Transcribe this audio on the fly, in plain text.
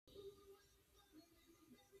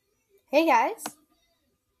Hey guys!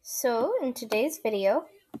 So in today's video,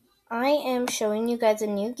 I am showing you guys a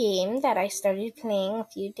new game that I started playing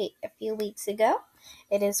a few weeks ago.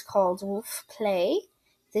 It is called Wolf Play.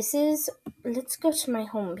 Let's go to my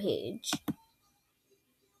homepage.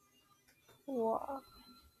 Wow.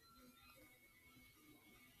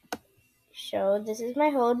 So this is my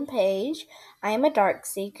homepage. I am a dark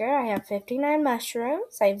seeker. I have 59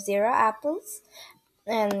 mushrooms. I have 0 apples,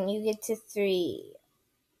 and you get to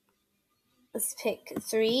Let's pick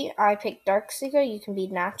 3. I pick dark seeker. You can be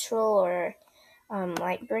natural or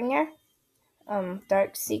Lightbringer.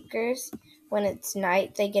 Dark seekers, when it's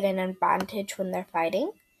night, they get an advantage when they're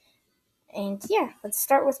fighting. And yeah, let's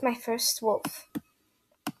start with my first wolf.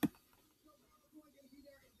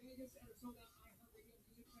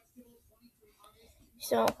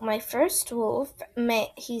 So my first wolf,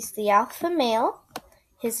 he's the alpha male.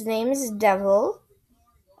 His name is Diehl.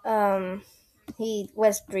 He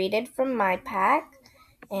was breeded from my pack,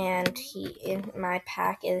 and in my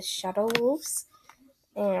pack is shadow wolves.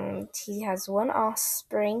 And he has 1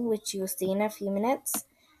 offspring, which you'll see in a few minutes.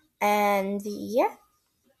 And yeah,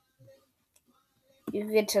 you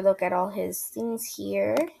get to look at all his things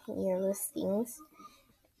here, your listings.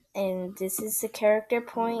 And this is the character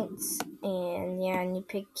points. And yeah, and you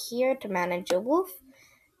pick here to manage a wolf.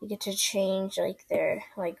 You get to change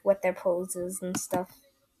what their poses and stuff.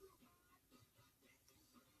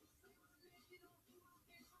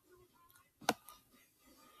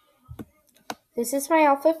 This is my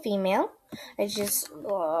alpha female. I just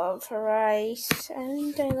love her eyes,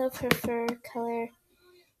 and I love her fur color.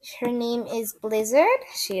 Her name is Blizzard.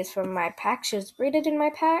 She is from my pack. She was breeded in my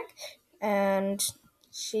pack, and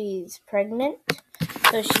she's pregnant,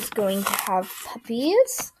 so she's going to have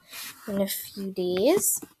puppies in a few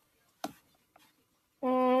days.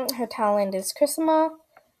 Her talent is Charisma,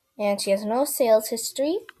 and she has no sales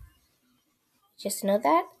history. Just know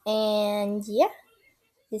that. And yeah,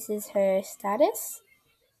 this is her status.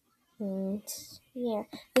 And yeah,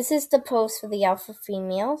 this is the pose for the alpha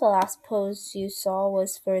female. The last pose you saw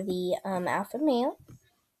was for the alpha male.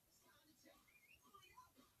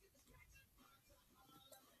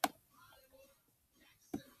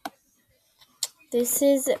 This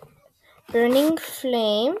is Burning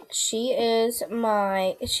Flame. She's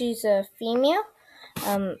a female,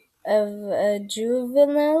 of a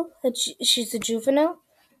juvenile. She's a juvenile,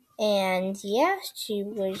 and yeah, she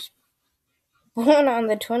was born on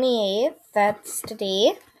the 28th. That's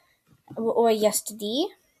today, or yesterday.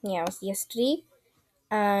 Yeah, it was yesterday,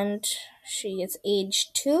 and she is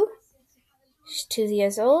age 2. She's 2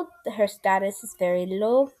 years old. Her status is very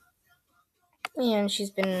low, and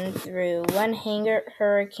she's been through 1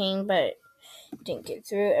 hurricane, but didn't get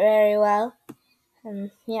through it very well.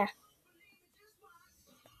 Yeah.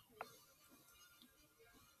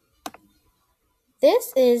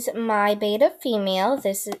 This is my beta female.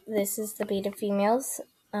 This is the beta female's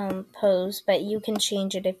pose, but you can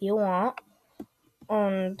change it if you want.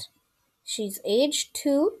 And she's age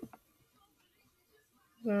 2.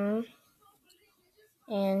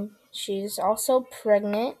 And she's also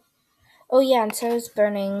pregnant. Oh yeah, and so is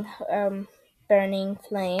Burning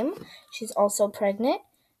Flame. She's also pregnant.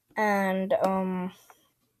 And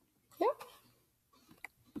yeah.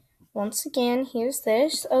 Once again, here's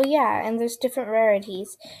this. Oh yeah, and there's different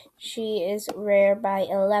rarities. She is rare by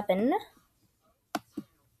 11.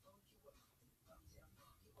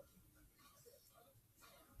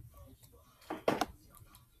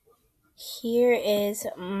 Here is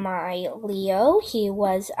my Leo. He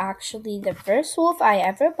was actually the first wolf I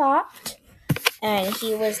ever bought, and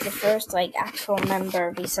he was the first actual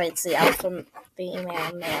member besides the alpha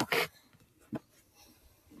female male.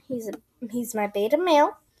 He's my beta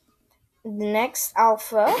male. The next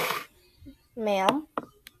alpha male,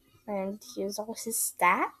 and here's all his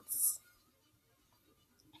stats.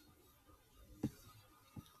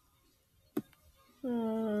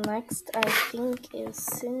 Next, I think, is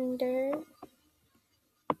Cinder.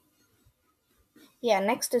 Yeah,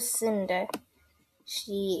 next is Cinder.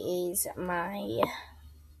 She's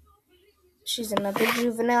another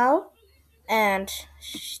juvenile, and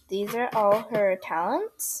these are all her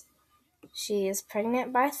talents. She is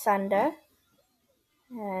pregnant by Thunder,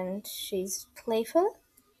 and she's playful.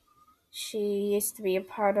 She used to be a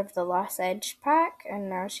part of the Lost Edge pack, and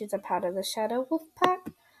now she's a part of the Shadow Wolf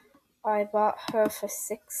pack. I bought her for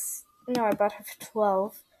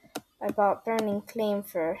 12. I bought Burning Flame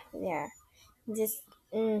for, it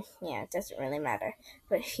doesn't really matter.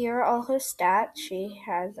 But here are all her stats. She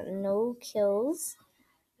has no kills.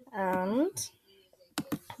 And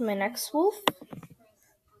my next wolf.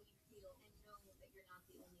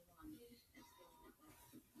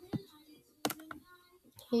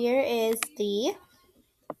 here is the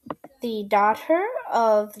daughter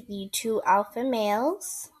of the two alpha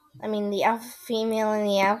males. I mean, the alpha female and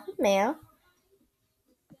the alpha male.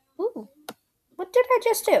 Ooh, what did I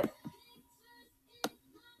just do?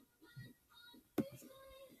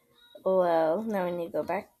 Well, now I need to go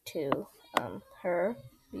back to her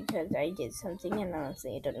because I did something and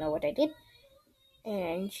honestly I don't know what I did.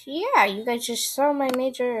 And yeah, you guys just saw my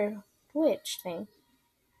major glitch thing.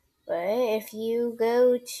 But if you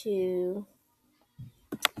go to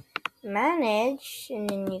manage and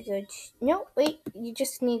then you go to no wait, you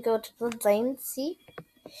just need to go to Bloodline. See,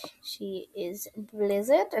 she is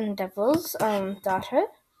Blizzard and Devil's daughter.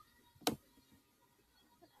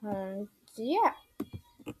 And yeah,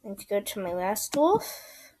 and to go to my last wolf.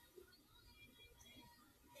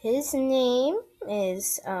 His name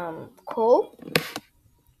is Cole.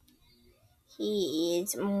 He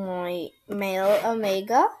is my male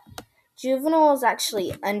Omega. Juvenile is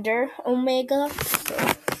actually under Omega, so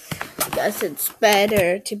I guess it's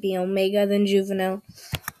better to be Omega than Juvenile.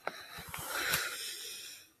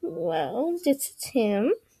 Well, this is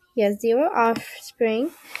him. He has 0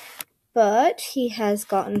 offspring, but he has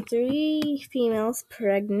gotten 3 females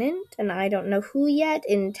pregnant, and I don't know who yet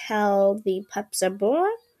until the pups are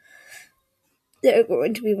born. They're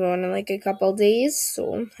going to be born in like a couple days,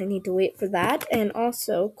 so I need to wait for that. And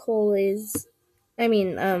also, Cole is,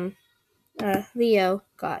 Leo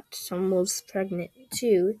got some wolves pregnant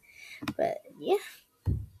too. But yeah,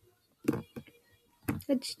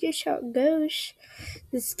 that's just how it goes.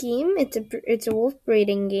 This game, it's a wolf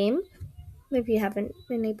breeding game, if you haven't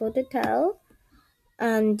been able to tell.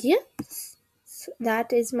 And yeah,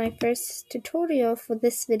 that is my first tutorial for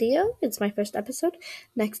this video. It's my first episode.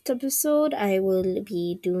 Next episode, I will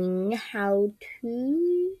be doing how to...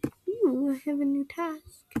 Ooh, I have a new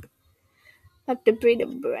task. I have to breed a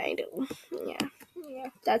bridle. Yeah,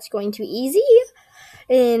 that's going to be easy.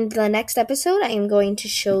 In the next episode, I am going to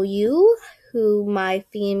show you who my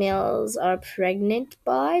females are pregnant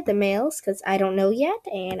by, the males, because I don't know yet,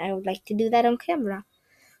 and I would like to do that on camera.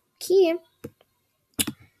 Okay.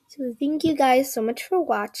 So thank you guys so much for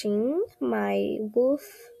watching my wolf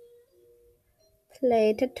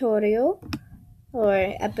play tutorial,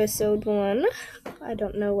 or episode 1. I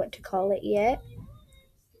don't know what to call it yet,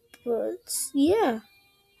 but yeah.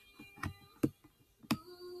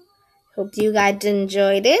 Hope you guys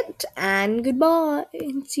enjoyed it, and goodbye,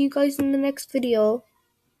 and see you guys in the next video.